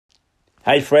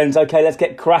Hey friends, okay, let's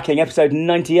get cracking. Episode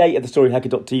 98 of the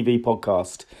StoryHacker.tv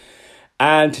podcast.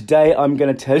 And today I'm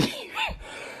going to tell you...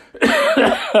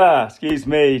 excuse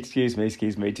me.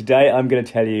 Today I'm going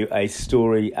to tell you a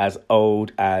story as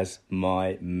old as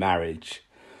my marriage.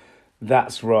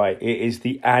 That's right, it is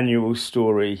the annual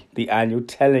story, the annual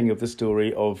telling of the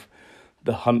story of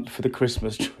the hunt for the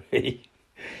Christmas tree.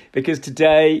 Because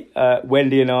today,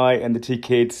 Wendy and I and the two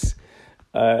kids...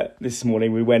 this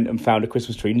morning we went and found a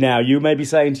Christmas tree. Now, you may be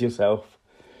saying to yourself,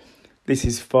 this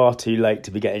is far too late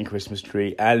to be getting a Christmas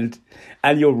tree. And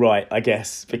you're right, I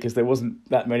guess, because there wasn't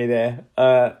that many there.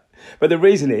 But the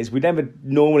reason is we never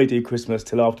normally do Christmas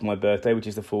till after my birthday, which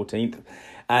is the 14th.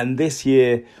 And this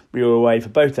year we were away for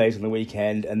both days on the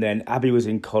weekend. And then Abby was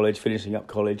in college, finishing up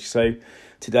college. So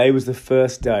today was the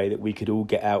first day that we could all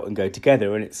get out and go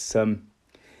together. And it's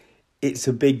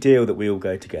a big deal that we all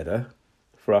go together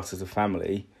for us as a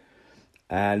family,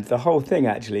 and the whole thing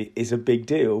actually is a big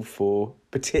deal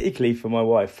particularly for my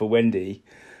wife, for Wendy,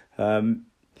 and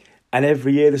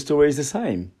every year the story is the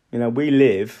same. You know, we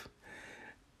live,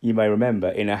 you may remember,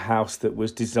 in a house that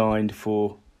was designed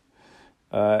for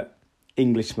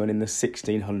Englishmen in the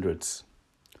 1600s,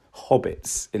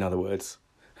 hobbits, in other words,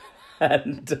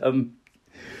 and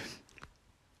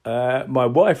my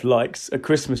wife likes a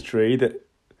Christmas tree that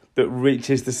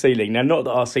reaches the ceiling. Now, not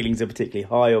that our ceilings are particularly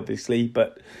high, obviously,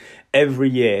 but every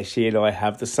year she and I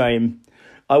have the same,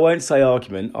 I won't say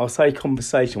argument, I'll say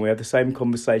conversation. We have the same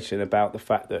conversation about the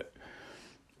fact that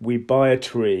we buy a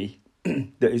tree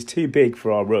that is too big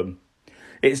for our room.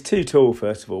 It's too tall,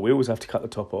 first of all. We always have to cut the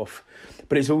top off.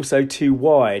 But it's also too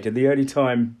wide. And the only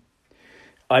time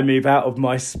I move out of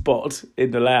my spot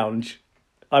in the lounge,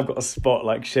 I've got a spot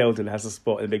like Sheldon has a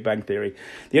spot in The Big Bang Theory.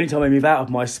 The only time I move out of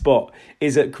my spot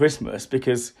is at Christmas,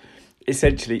 because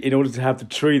essentially, in order to have the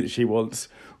tree that she wants,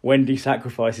 Wendy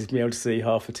sacrifices me able to see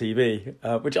half the TV,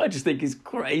 which I just think is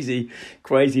crazy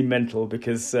mental,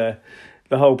 because the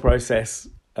whole process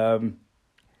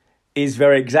is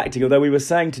very exacting. Although she was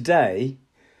saying today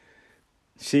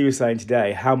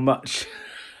how much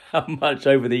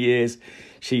over the years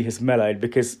she has mellowed,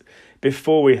 because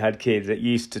before we had kids, it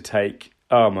used to take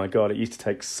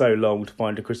so long to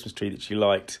find a Christmas tree that she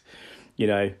liked. You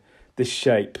know, the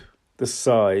shape, the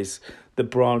size, the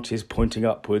branches pointing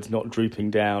upwards, not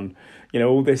drooping down. You know,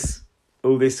 all this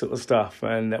sort of stuff.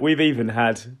 And we've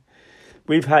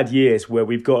had years where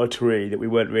we've got a tree that we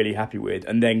weren't really happy with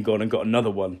and then gone and got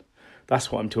another one.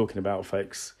 That's what I'm talking about,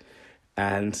 folks.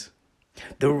 And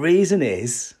the reason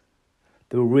is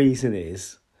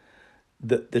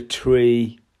that the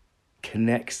tree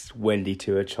connects Wendy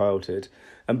to her childhood,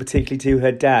 and particularly to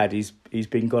her dad. He's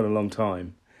been gone a long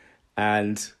time,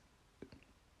 and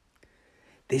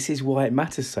this is why it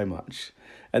matters so much.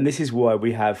 And this is why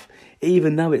we have,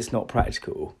 even though it's not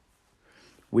practical,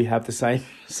 we have the same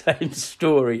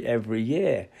story every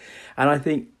year. And I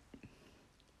think,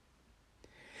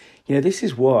 you know, this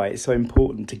is why it's so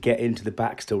important to get into the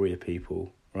backstory of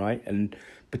people, right? And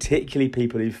particularly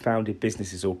people who've founded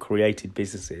businesses or created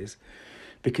businesses,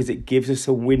 because it gives us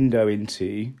a window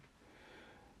into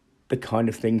the kind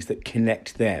of things that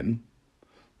connect them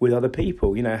with other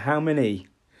people. You know, how many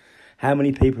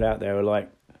people out there are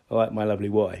like my lovely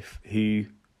wife,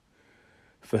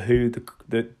 for who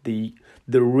the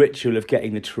ritual of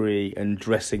getting the tree and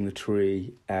dressing the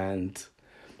tree and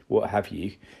what have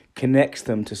you connects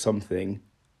them to something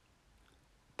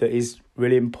that is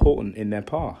really important in their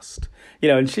past. You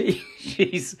know, and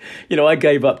she's, you know, I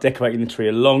gave up decorating the tree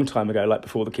a long time ago, like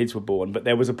before the kids were born, but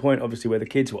there was a point obviously where the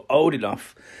kids were old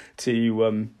enough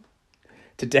to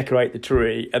decorate the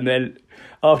tree, and then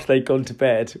after they'd gone to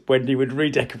bed, Wendy would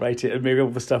redecorate it and move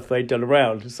all the stuff they'd done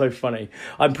around. It's so funny.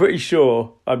 I'm pretty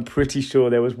sure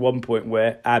there was one point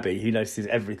where Abby, who notices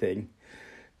everything,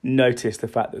 noticed the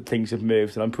fact that things have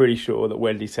moved, and I'm pretty sure that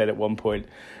Wendy said at one point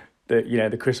that, you know,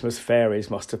 the Christmas fairies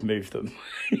must have moved them.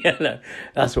 Yeah, no,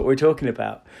 that's what we're talking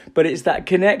about. But it's that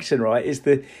connection, right? It's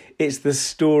the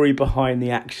story behind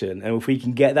the action. And if we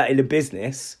can get that in a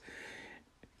business,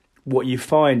 what you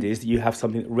find is that you have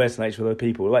something that resonates with other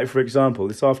people. Like, for example,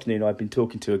 this afternoon I've been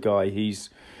talking to a guy whose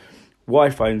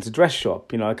wife owns a dress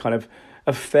shop, you know, kind of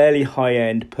a fairly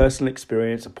high-end personal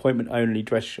experience, appointment-only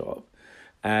dress shop.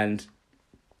 And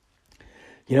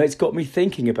you know, it's got me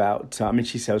thinking about, I mean,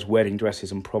 she sells wedding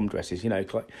dresses and prom dresses, you know,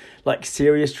 like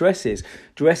serious dresses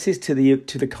to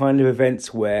the kind of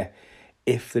events where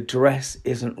if the dress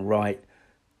isn't right,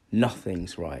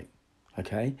 nothing's right.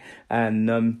 Okay.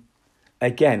 And,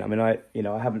 again, I mean,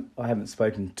 I haven't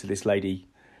spoken to this lady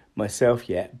myself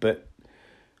yet, but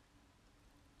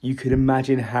you could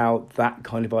imagine how that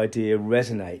kind of idea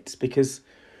resonates, because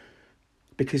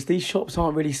because these shops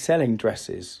aren't really selling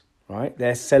dresses, right?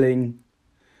 They're selling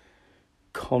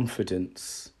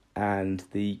confidence and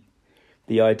the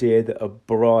idea that a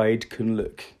bride can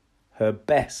look her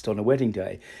best on a wedding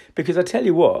day. Because I tell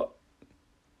you what,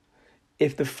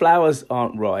 if the flowers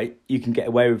aren't right, you can get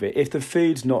away with it. If the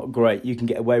food's not great, you can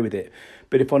get away with it.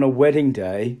 But if on a wedding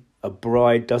day, a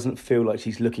bride doesn't feel like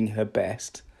she's looking her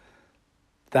best,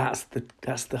 that's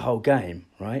the whole game,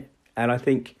 right? And I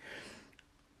think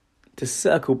to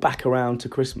circle back around to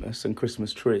Christmas and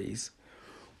Christmas trees,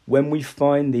 when we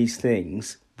find these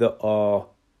things that are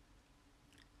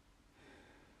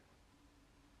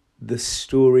the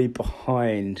story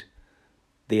behind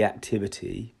the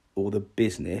activity or the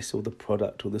business or the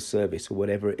product or the service or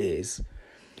whatever it is,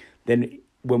 then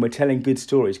when we're telling good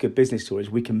stories, good business stories,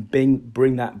 we can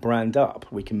bring that brand up.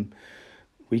 We can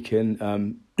we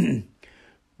can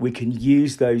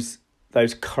use those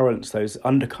currents, those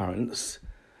undercurrents,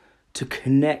 to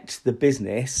connect the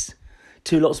business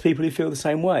to lots of people who feel the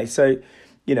same way. So,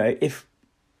 you know, if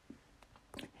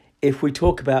we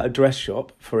talk about a dress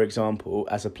shop, for example,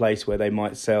 as a place where they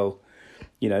might sell,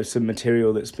 you know, some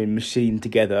material that's been machined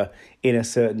together in a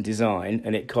certain design,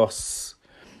 and it costs,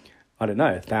 I don't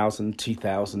know, £1,000,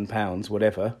 £2,000,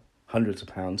 whatever, hundreds of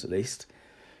pounds at least,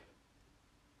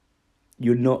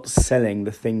 you're not selling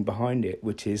the thing behind it,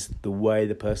 which is the way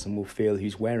the person will feel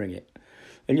who's wearing it.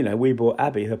 And, you know, we bought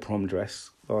Abby her prom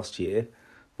dress last year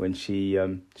when she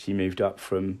moved up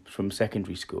from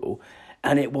secondary school,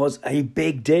 and it was a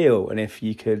big deal. And if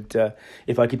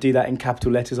I could do that in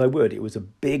capital letters, I would. It was a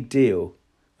big deal.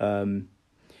 And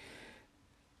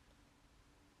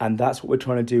that's what we're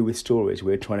trying to do with stories.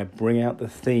 We're trying to bring out the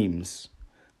themes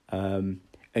and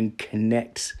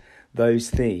connect those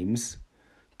themes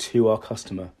to our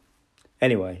customer.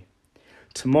 Anyway,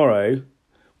 tomorrow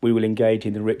we will engage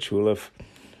in the ritual of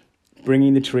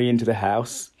bringing the tree into the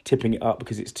house, tipping it up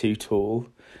because it's too tall,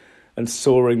 and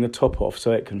sawing the top off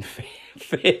so it can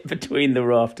fit between the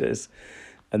rafters.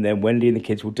 And then Wendy and the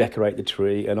kids will decorate the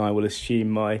tree, and I will assume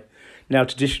my now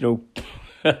traditional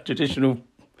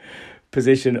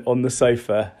position on the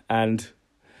sofa and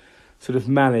sort of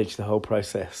manage the whole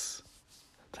process,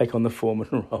 take on the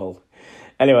foreman role.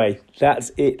 Anyway,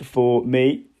 that's it for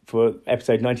me for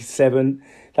episode 97.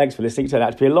 Thanks for listening. It turned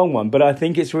out to be a long one, but I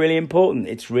think it's really important.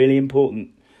 It's really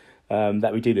important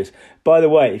that we do this. By the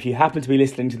way, if you happen to be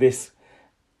listening to this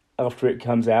after it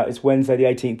comes out, it's Wednesday the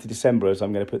 18th of December as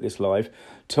I'm going to put this live.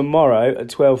 Tomorrow at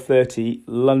 12:30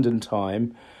 London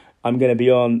time, I'm going to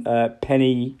be on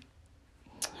Penny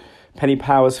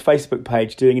Power's Facebook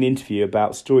page doing an interview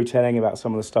about storytelling, about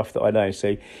some of the stuff that I know.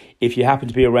 So if you happen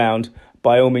to be around,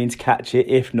 by all means catch it.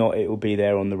 If not, it will be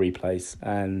there on the replays.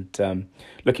 And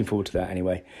looking forward to that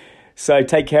anyway. So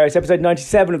take care. It's episode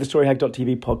 97 of the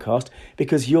StoryHag.tv podcast,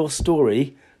 because your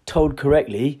story told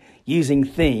correctly using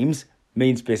themes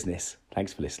means business.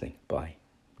 Thanks for listening. Bye.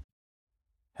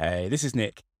 Hey, this is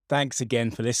Nick. Thanks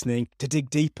again for listening. To dig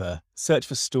deeper, search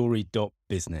for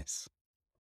story.business.